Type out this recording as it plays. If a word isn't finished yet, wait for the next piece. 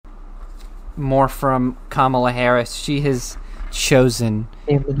more from Kamala Harris. She has chosen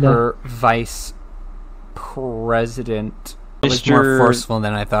her vice president. It was more forceful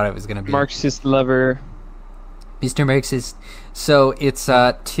than I thought it was going to be. Marxist lover. Mr. Marxist. So it's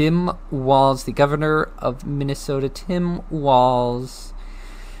Tim Walz, the governor of Minnesota. Tim Walz.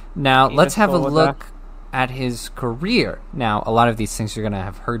 Now, let's have a look at his career. Now, a lot of these things you're going to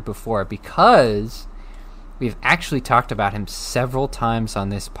have heard before because we've actually talked about him several times on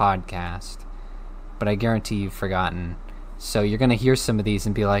this podcast, but I guarantee you've forgotten. So you're going to hear some of these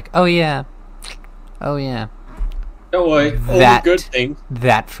and be like, oh yeah. Don't worry, only good thing.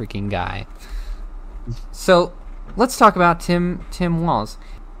 That freaking guy. So let's talk about Tim Walz.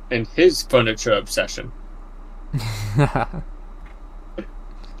 And his furniture obsession.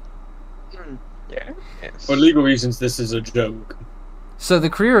 Yeah. Yes. For legal reasons, this is a joke. So the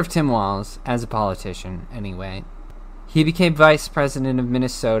career of Tim Walz, as a politician, anyway, he became vice president of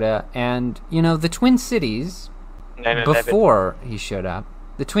Minnesota, and, the Twin Cities, before he showed up,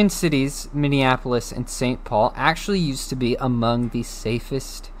 the Twin Cities, Minneapolis and St. Paul, actually used to be among the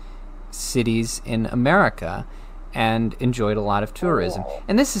safest cities in America and enjoyed a lot of tourism.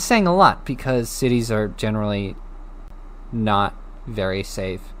 And this is saying a lot because cities are generally not very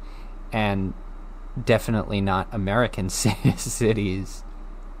safe and definitely not American cities.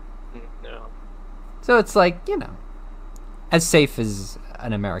 No. So it's like, as safe as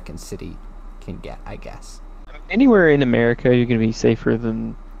an American city can get, I guess. Anywhere in America, you're going to be safer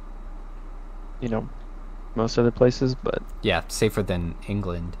than, most other places, but... Yeah, safer than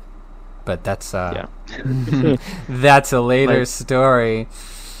England. But that's, yeah. that's a later story.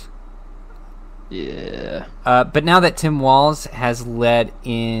 Yeah. But now that Tim Walz has led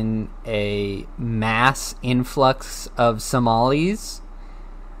in a mass influx of Somalis,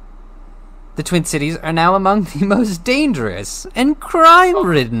 the Twin Cities are now among the most dangerous and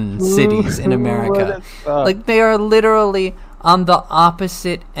crime-ridden cities in America. Like, they are literally on the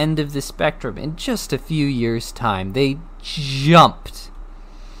opposite end of the spectrum. In just a few years' time, they jumped.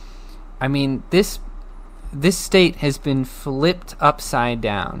 I mean, this state has been flipped upside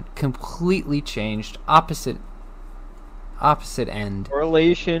down, completely changed, opposite end.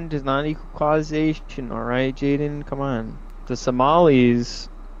 Correlation does not equal causation, alright, Jaden? Come on. The Somalis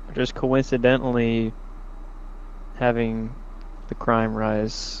are just coincidentally having the crime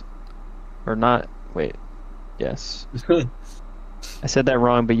rise. Or not. Wait. Yes. I said that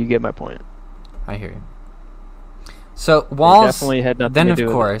wrong, but you get my point. I hear you. So Walz definitely had nothing then, to of do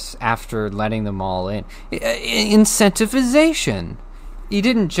with course, after letting them all in, incentivization. He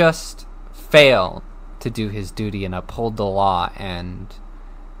didn't just fail to do his duty and uphold the law and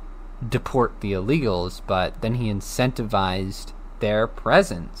deport the illegals, but then he incentivized their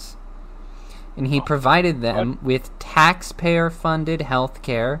presence. And he provided them with taxpayer-funded health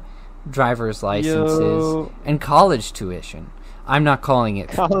care, driver's licenses, and college tuition. I'm not calling it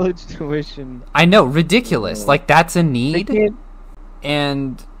college tuition. I know, ridiculous. Like, that's a need.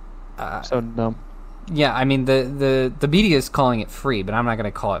 And so dumb. Yeah, I mean, the media is calling it free, but I'm not going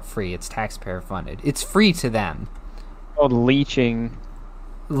to call it free. It's taxpayer funded. It's free to them. Called leeching.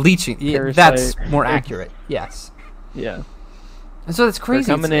 Yeah, that's more accurate. Yes. Yeah. And so it's crazy.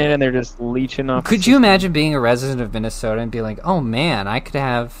 They're coming in and they're just leeching off. Could you imagine being a resident of Minnesota and be like, "Oh man, I could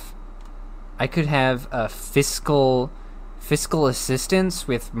have a fiscal assistance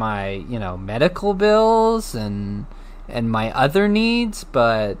with my, medical bills and my other needs,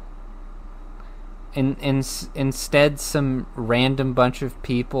 but instead some random bunch of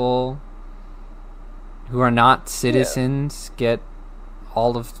people who are not citizens get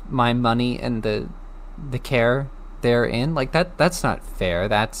all of my money and the care therein." Like, that's not fair.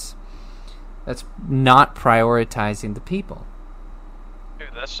 That's not prioritizing the people. Dude,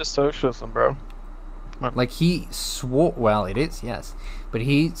 that's just socialism, bro. Like, he swore... Well, it is, yes. But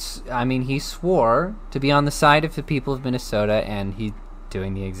he swore to be on the side of the people of Minnesota, and he's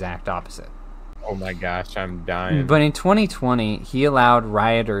doing the exact opposite. Oh my gosh, I'm dying. But in 2020, he allowed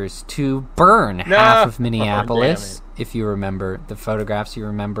rioters to burn half of Minneapolis. If you remember the photographs, you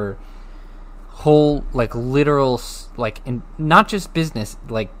remember whole, like, literal, like, not just business,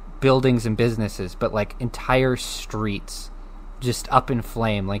 like, buildings and businesses, but, like, entire streets just up in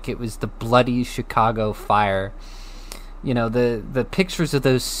flame, like it was the bloody Chicago fire. The pictures of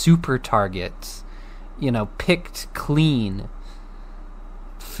those super targets, picked clean,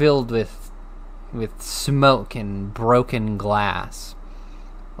 filled with smoke and broken glass.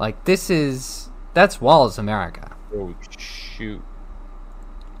 Like, that's Walz America. Oh shoot.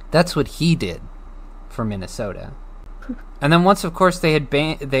 That's what he did for Minnesota. And then once, of course, they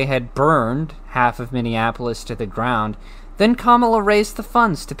had burned half of Minneapolis to the ground, Then Kamala raised the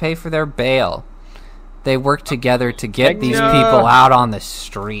funds to pay for their bail. They worked together to get these people out on the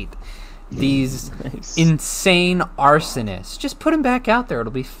street. These insane arsonists. Just put them back out there.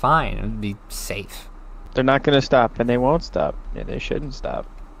 It'll be fine. It'll be safe. They're not going to stop, and they won't stop. Yeah, they shouldn't stop.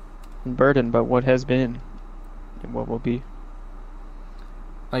 Burdened by what has been and what will be.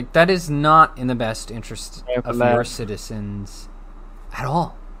 Like, that is not in the best interest of your citizens at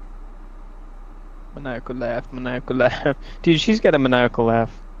all. Maniacal laugh, maniacal laugh. Dude, she's got a maniacal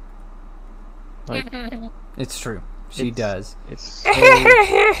laugh. Like, it's true. She does. It's so,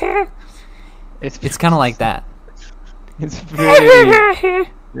 it's kind of like that. It's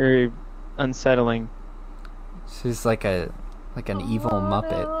very, very unsettling. She's like an evil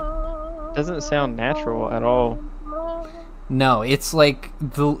Muppet. Doesn't sound natural at all. No, it's like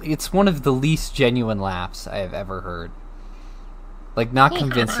it's one of the least genuine laughs I have ever heard. Like, not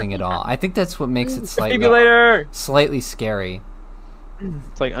convincing at all. I think that's what makes it slightly scary.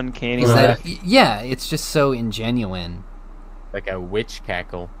 It's like uncanny. Yeah, it's just so ingenuine. Like a witch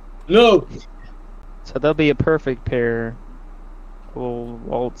cackle. No! So they'll be a perfect pair. Old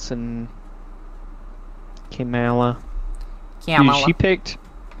Waltz and Kamala. Dude, she picked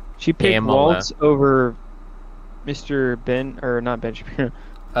Kamala. Waltz over Mr. Ben, or not Ben Shapiro.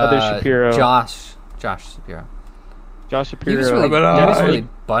 Other Shapiro. Josh Shapiro. Josh Shapiro. He was really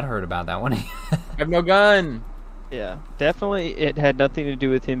butthurt about that one. I have no gun. Yeah, definitely it had nothing to do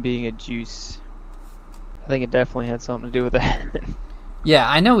with him being a juice. I think it definitely had something to do with that. Yeah,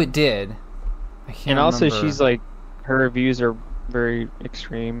 I know it did. I can't and also remember. she's like, her views are very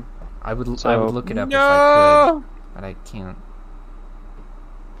extreme. I would look it up if I could, but I can't.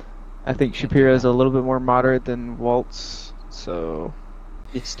 I think Shapiro's a little bit more moderate than Waltz, so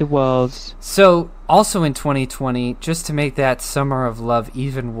it's the Waltz. So, also in 2020, just to make that summer of love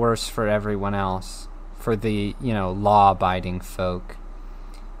even worse for everyone else, for the, law-abiding folk,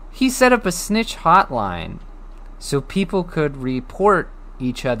 he set up a snitch hotline so people could report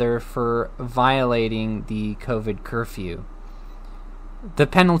each other for violating the COVID curfew, the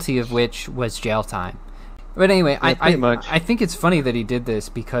penalty of which was jail time. But anyway, yeah, I think it's funny that he did this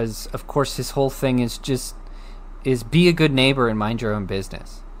because, of course, his whole thing is be a good neighbor and mind your own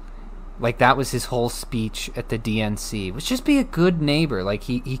business. Like, that was his whole speech at the DNC, was just be a good neighbor. Like,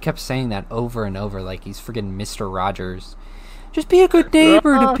 he kept saying that over and over, like he's friggin' Mr. Rogers. Just be a good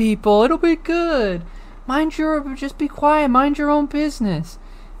neighbor to people. It'll be good. Just be quiet. Mind your own business.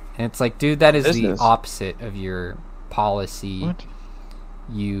 And it's like, dude, that is the opposite of your policy. What?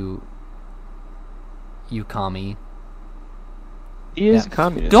 You commie. He is a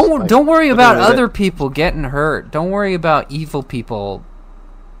communist. Don't worry about other people getting hurt. Don't worry about evil people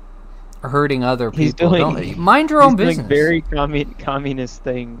hurting other people. Mind your own business. He's doing very communist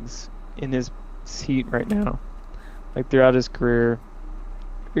things in his seat right now. Like, throughout his career.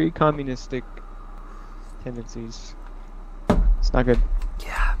 Very communistic tendencies. It's not good.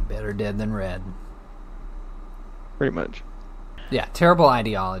 Yeah, better dead than red. Pretty much. Yeah, terrible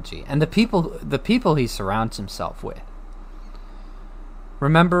ideology. And the people he surrounds himself with.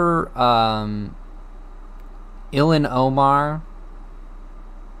 Remember Ilhan Omar?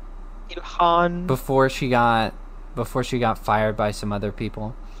 Ilhan. Before she got fired by some other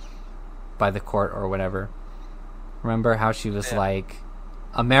people, by the court or whatever. Remember how she was like,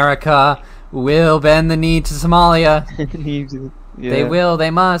 America will bend the knee to Somalia. They will. They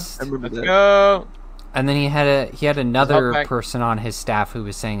must. I remember that. Go. And then he had another person on his staff who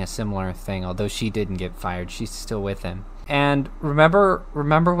was saying a similar thing, although she didn't get fired. She's still with him. And remember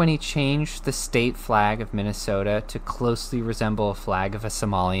when he changed the state flag of Minnesota to closely resemble a flag of a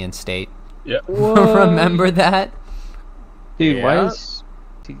Somalian state? Yeah. Remember that? Dude, Yeah. why is...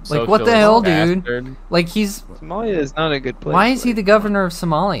 Like, what the hell, bastard. dude? Like, Somalia is not a good place. why is he the governor of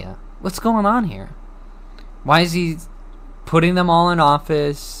Somalia? What's going on here? Why is he putting them all in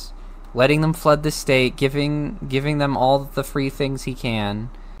office, letting them flood the state, giving them all the free things he can?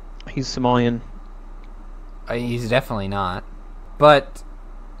 He's Somalian. He's definitely not. But,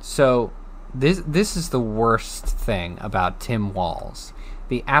 so, this is the worst thing about Tim Walz.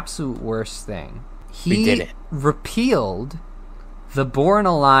 The absolute worst thing. We did it. He repealed the Born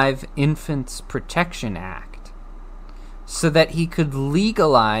Alive Infants Protection Act so that he could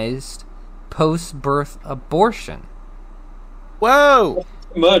legalize post-birth abortion. Whoa!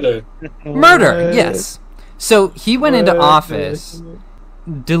 Murder. Murder, yes. So he went into office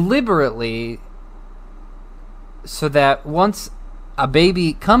deliberately so that once a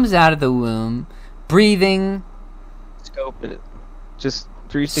baby comes out of the womb, breathing, Scope it. Just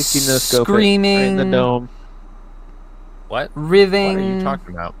 360 no scope screaming, it. Right in the dome. What? riving. What are you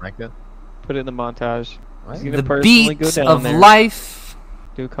talking about, Micah? Put it in the montage. He's gonna The personally go beats down of there, life,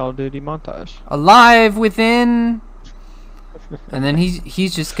 do a Call of Duty montage. alive within. And then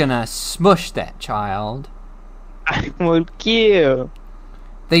he's just gonna smush that child. I will kill.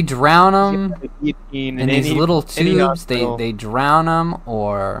 They drown them In in these little any tubes. hospital. They drown them,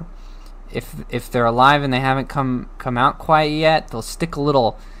 or if they're alive and they haven't come out quite yet, they'll stick a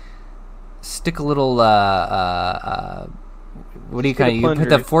little what do you kind of, you put the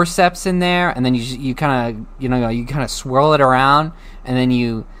plunger. forceps in there, and then you kind of swirl it around, and then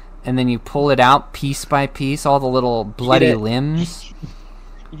you pull it out piece by piece, all the little bloody it. limbs.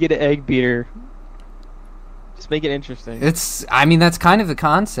 You get an egg beater. Just make it interesting. That's kind of the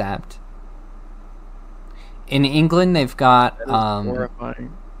concept. In England, they've got That is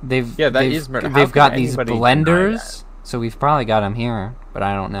horrifying. they've murder. How they've can got these anybody deny blenders, so we've probably got them here, but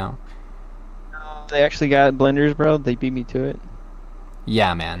I don't know. They actually got blenders, bro. They beat me to it.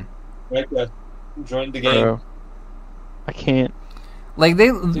 Yeah, man. Join the game. Bro. I can't. Like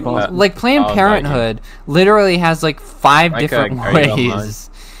like Planned Mikey. Parenthood literally has like 5 Micah, different are you online? ways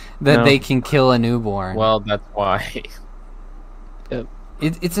that No. they can kill a newborn. Well, that's why.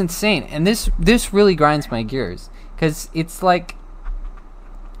 It's insane, and this really grinds my gears, because it's like,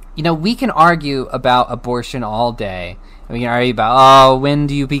 we can argue about abortion all day. We can argue about, when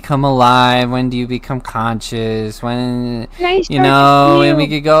do you become alive? When do you become conscious? When, and we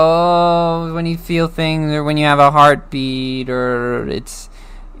could go, when you feel things, or when you have a heartbeat, or it's,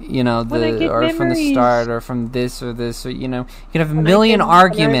 or from the start, or from this or this, or, you can have a million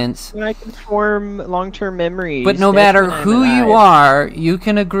arguments. When I can form long-term memories. But no that's matter when I'm who you alive. are, you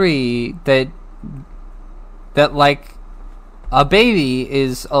can agree that like a baby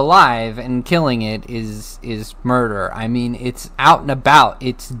is alive and killing it is murder. I mean, it's out and about.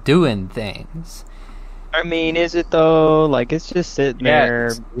 It's doing things. I mean, is it though? Like, it's just sitting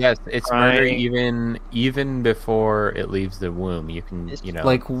there. Yes, it's murder crying. even before it leaves the womb. You can, Like, it's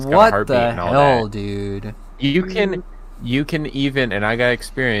got a what heartbeat the and all hell, that. dude? You can even, and I got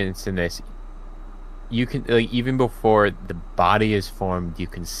experience in this. You can, like, even before the body is formed, you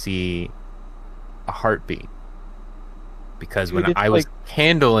can see a heartbeat. Because Dude, when it's I was like-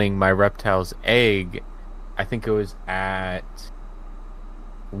 handling my reptile's egg, I think it was at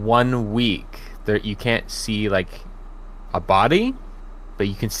 1 week. There, you can't see like a body, but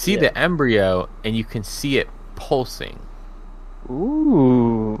you can see the embryo and you can see it pulsing.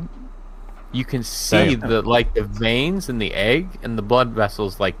 Ooh. You can see Damn. the veins in the egg and the blood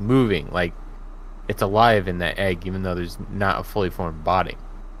vessels like moving, like it's alive in that egg, even though there's not a fully formed body.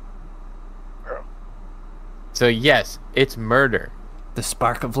 So yes, it's murder. The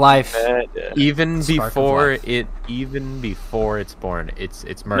spark of life. Even Spark of before life. it's born,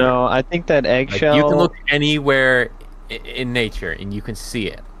 it's murder. No, I think that Like, eggshell. you can look anywhere in nature and you can see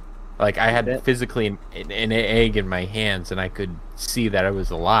it. Like I had bet. physically an egg in my hands and I could see that it was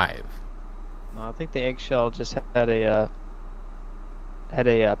alive. No, I think the eggshell just had a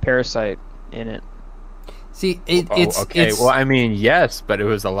parasite in it. See, Okay, it's well, I mean, yes, but it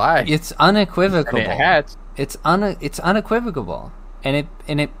was alive. it's unequivocal. And it hatched. It's unequivocal, and it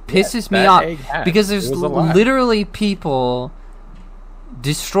pisses me that off egg hatched. because there's It was alive. literally people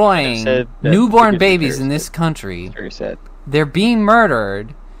destroying Said that newborn because of babies in parasite. this country. Very sad. They're being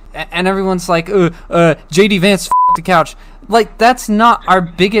murdered, and everyone's like, JD Vance f***ed the couch. Like, that's not our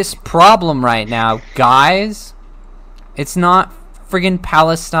biggest problem right now, guys. It's not friggin'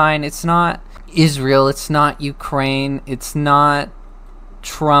 Palestine. It's not Israel. It's not Ukraine. It's not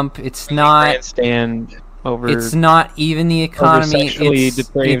Trump. It's not. Grandstand over. It's not even the over economy. sexually It's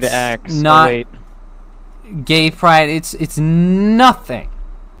depraved acts. not Oh, wait. gay pride. It's nothing.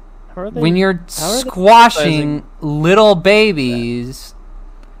 How are they? When you're how are they squashing little babies,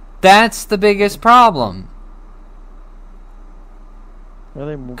 that's the biggest problem. how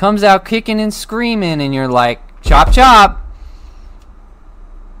are they Comes out kicking and screaming, and you're like, chop chop.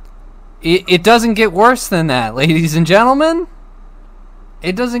 It doesn't get worse than that, ladies and gentlemen.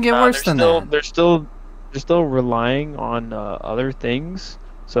 It doesn't get worse than that. They're still relying on other things,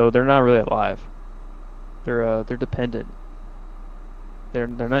 so they're not really alive. They're dependent. They're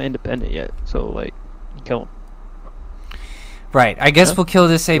not independent yet, so like, you kill them. Right. I guess Huh? we'll kill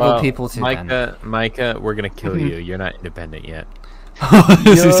disabled Well, people too. Then. Micah, we're gonna kill you. You're not independent yet.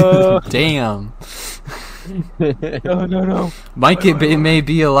 Yo. Damn. No. Mike may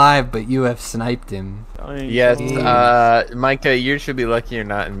be alive, but you have sniped him. Yes, Mm. Micah, you should be lucky you're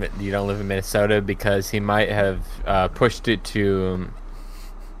not. You don't live in Minnesota because he might have pushed it to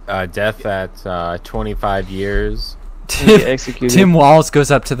death at 25 years. Get executed. Tim Walz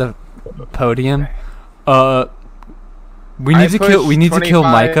goes up to the podium. We need to kill. We need to kill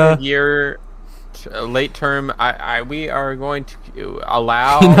Micah. late term. We are going to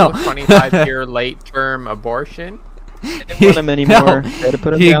allow No. 25-year late term abortion. I didn't want him anymore. No. Had to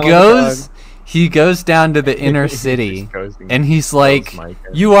put him He down on the goes. dog. He goes down to the inner He city, just goes and he's like, Micah.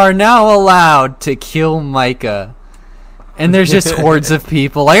 "You are now allowed to kill Micah." And there's just hordes of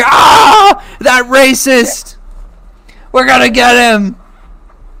people like, "Ah, that racist! We're gonna get him!"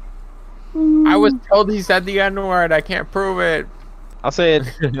 I was told he said the N-word. I can't prove it. I'll say it.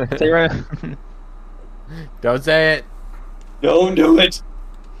 Say it right. Don't say it. Don't do it.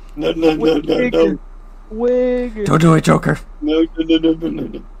 No, no, no, no, no. Wig. Don't do it, Joker. No, no, no, no, no, no,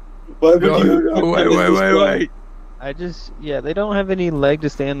 no. Why would you? Wait. I just, they don't have any leg to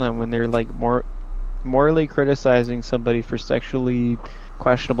stand on when they're like morally criticizing somebody for sexually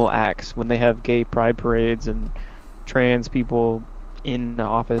questionable acts when they have gay pride parades and trans people in the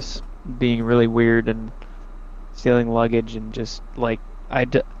office being really weird and stealing luggage and just like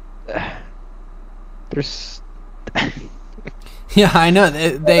there's Yeah, I know.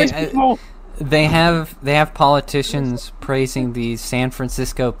 They have politicians praising the San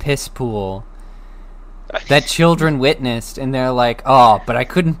Francisco piss pool that children witnessed, and they're like, "Oh, but I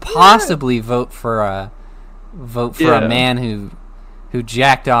couldn't possibly vote for a man who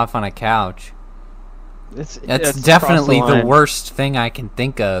jacked off on a couch." That's definitely the worst thing I can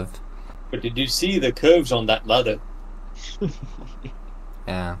think of. But did you see the curves on that ladder?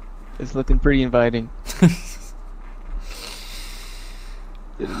 Yeah. It's looking pretty inviting.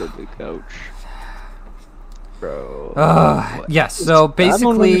 Did a little couch. Bro. Yes, so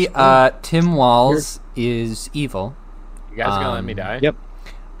basically, understand. Tim Walz is evil. You guys gonna let me die? Yep.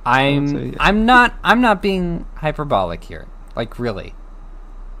 I'm not being hyperbolic here. Like, really.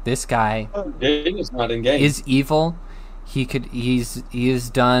 This guy Jaden's not engaged. is evil. He has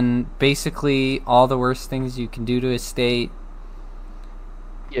done basically all the worst things you can do to his state.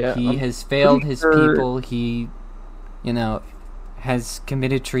 Yeah. He has failed his people. He, has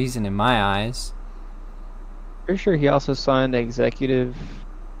committed treason in my eyes. Pretty sure he also signed executive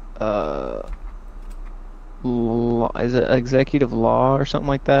law, is it executive law or something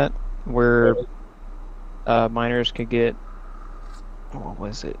like that, where minors could get, what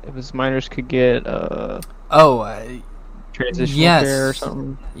was it? It was minors could get transitional care or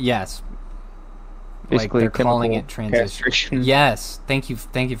something. Yes. Basically, like they're calling it transition. castration. Yes, thank you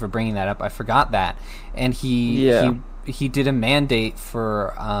for bringing that up. I forgot that. And he did a mandate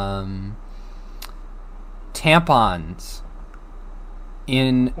for tampons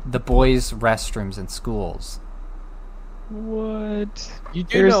in the boys' restrooms in schools. What? You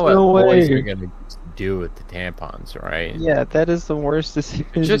do There's know what no boys way. are gonna do with the tampons, right? Yeah, that is the worst decision.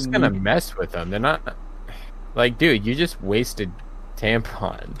 They're just gonna mess with them. They're not like, dude, you just wasted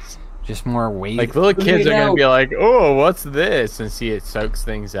tampons. Just more weight. Like, little kids are gonna be like, "Oh, what's this?" and see it soaks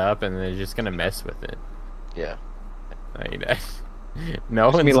things up, and they're just gonna mess with it. Yeah. Like,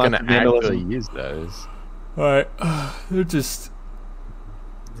 no There's gonna be one's lots gonna of vandalism. actually use those. Alright. They're just...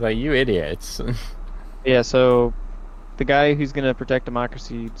 It's like, you idiots. Yeah, so the guy who's going to protect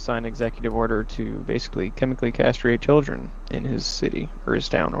democracy signed an executive order to basically chemically castrate children in his city or his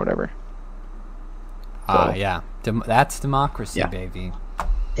town or whatever. yeah. That's democracy, Yeah. baby.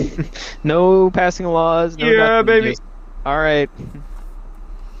 No passing laws. No Yeah, nothing, baby. just, all right.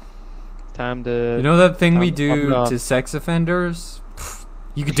 Time to. You know that thing we Pump it do up. to sex offenders? Pfft,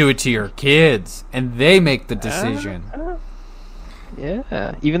 you could do it to your kids, and they make the decision.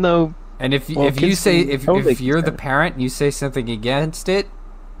 Yeah, even though. And if you kids say can if totally you're the consent. parent, and you say something against it,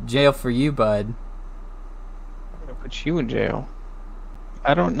 jail for you, bud. I'm gonna put you in jail.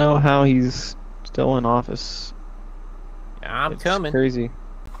 I don't know how he's still in office. I'm It's coming. crazy.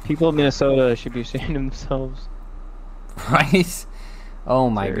 People in Minnesota should be ashamed of themselves. Right?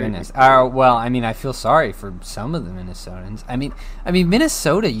 Oh my Very goodness. Well, I mean, I feel sorry for some of the Minnesotans. I mean,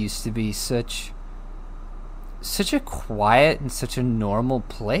 Minnesota used to be such a quiet and such a normal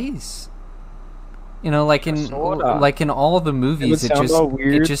place. Like in Minnesota. all the movies, It would sound all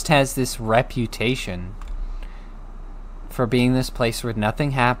weird. it just has this reputation for being this place where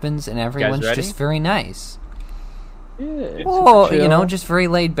nothing happens and everyone's ready? just very nice. Yeah. Oh, super chill. just very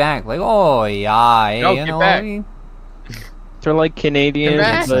laid back. Like, oh yeah, No, get back. They're like Canadians,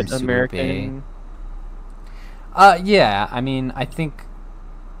 back. but Super American. Yeah. I mean, I think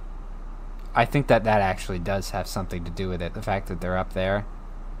that actually does have something to do with it. The fact that they're up there.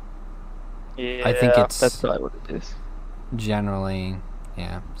 Yeah, I think it's- that's probably what it is. Generally,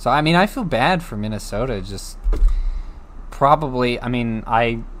 yeah. So I mean, I feel bad for Minnesota. Just probably. I mean,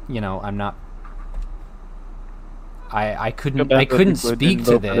 I'm not. I couldn't bad for couldn't people who speak didn't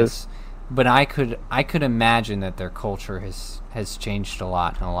to vote for this, but I could imagine that their culture has changed a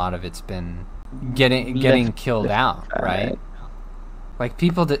lot, and a lot of it's been getting killed out, right? Like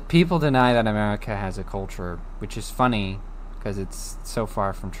people deny that America has a culture, which is funny because it's so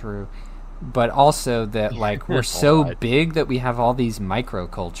far from true. But also that like we're so big that we have all these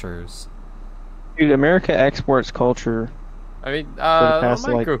microcultures. Dude, America exports culture. I mean, the past,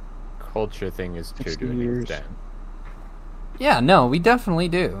 the microculture thing is true to an extent. Yeah, no, we definitely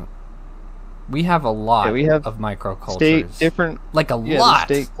do. We have a lot of microcultures. State different, like a lot.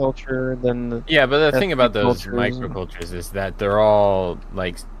 The state culture than the but the thing about those cultures. microcultures is that they're all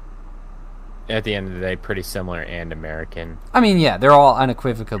like, at the end of the day, pretty similar and American. I mean, yeah, they're all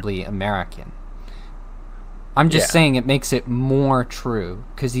unequivocally American. I'm just saying it makes it more true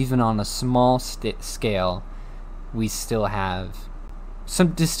because even on a small scale, we still have some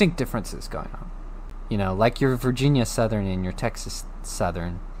distinct differences going on. You know, like your Virginia Southern and your Texas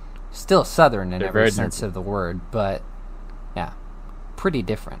Southern. Still Southern in every sense of the word, but yeah, pretty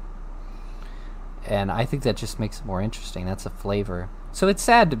different. And I think that just makes it more interesting. That's a flavor. So it's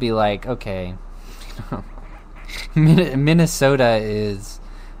sad to be like, okay, Minnesota is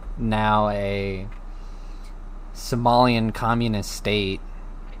now a Somalian communist state,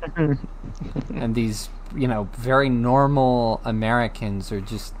 and these, you know, very normal Americans are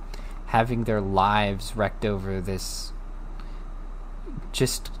just having their lives wrecked over this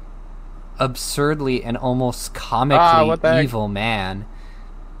just absurdly and almost comically evil man.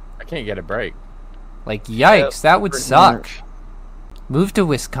 I can't get a break. Like, yikes, that would suck. Move to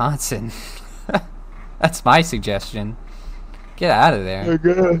Wisconsin. That's my suggestion. Get out of there.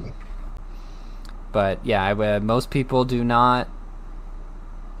 Okay. But yeah, most people do not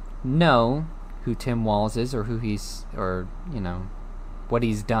know who Tim Walz is or who he's, or you know, what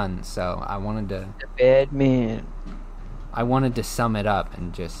he's done. So I wanted to. A bad man. I wanted to sum it up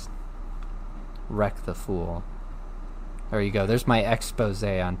and just wreck the fool. There you go. There's my expose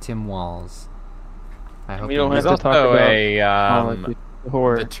on Tim Walz. I hope we don't have to talk about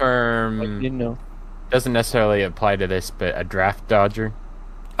the term doesn't necessarily apply to this, but a draft dodger.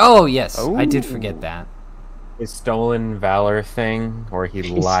 Oh yes, I did forget that. His stolen valor thing, where he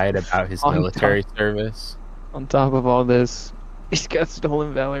lied about his military service. On top of all this, he's got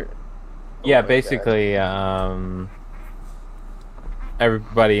stolen valor. Yeah, basically,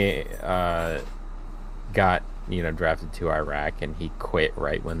 everybody got drafted to Iraq, and he quit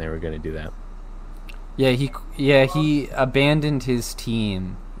right when they were going to do that. Yeah, he abandoned his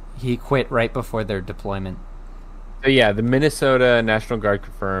team. He quit right before their deployment. So yeah, the Minnesota National Guard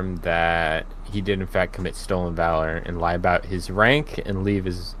confirmed that he did in fact commit stolen valor and lie about his rank and leave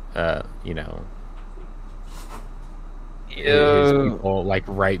his, his people like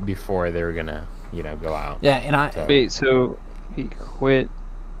right before they were gonna, go out. Yeah, and wait, so he quit.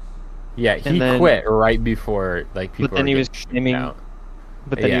 Yeah, he quit right before people. But then he was claiming out.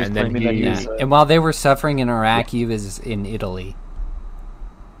 But then he was claiming that he was, and while they were suffering in Iraq, he was in Italy,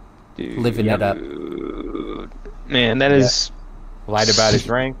 living it up. Man, that is lied about his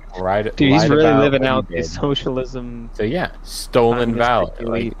rank. Dude, he's really living out the socialism. So yeah, stolen valor.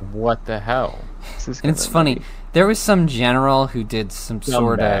 Like, what the hell? And it's funny. There was some general who did some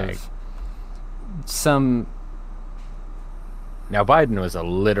sort of Now Biden was a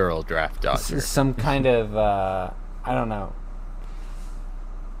literal draft dodger. Some kind of I don't know.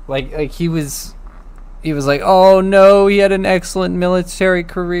 Like he was like, oh no, he had an excellent military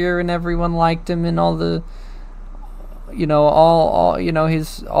career and everyone liked him and all the all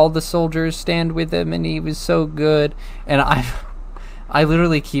the soldiers stand with him and he was so good. And I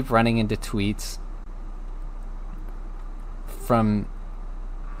literally keep running into tweets from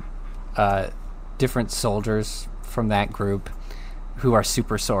different soldiers from that group who are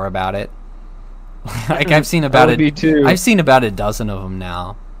super sore about it. Like I've seen about a dozen of them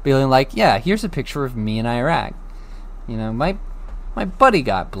now. Being like, yeah, here's a picture of me in Iraq. My buddy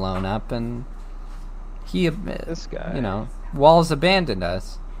got blown up, and this guy, Walz abandoned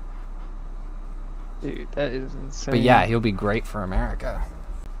us. Dude, that is insane. But yeah, he'll be great for America.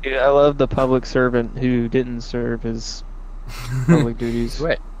 Dude, I love the public servant who didn't serve his public duties.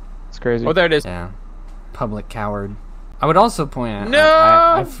 Wait, it's crazy. Oh, there it is. Yeah, public coward. I would also point out.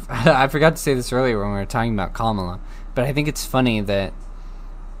 No, I forgot to say this earlier when we were talking about Kamala, but I think it's funny that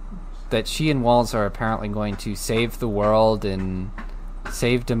she and Walz are apparently going to save the world and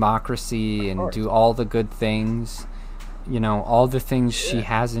save democracy and do all the good things, all the things she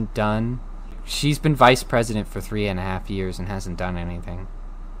hasn't done. She's been vice president for 3.5 years and hasn't done anything.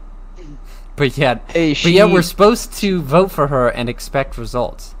 But yet we're supposed to vote for her and expect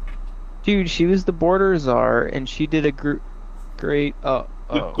results. Dude, she was the border czar and she did a great.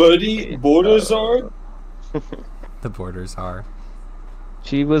 Border czar. The border czar.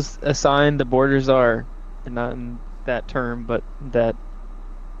 She was assigned the border czar, and not in that term, but that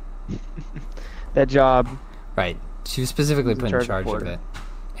that job. Right. She was specifically put in charge of border. it.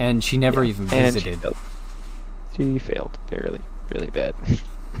 And she never even And visited. she failed really bad.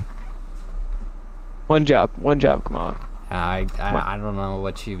 One job, come on. I don't know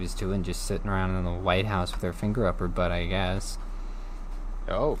what she was doing, just sitting around in the White House with her finger up her butt, I guess.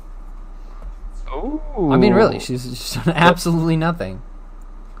 Oh. Oh. I mean, really, she's done absolutely nothing.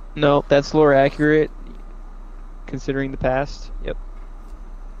 No, that's lore accurate, considering the past. Yep.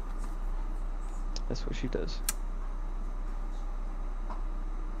 That's what she does.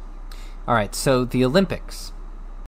 All right, so the Olympics.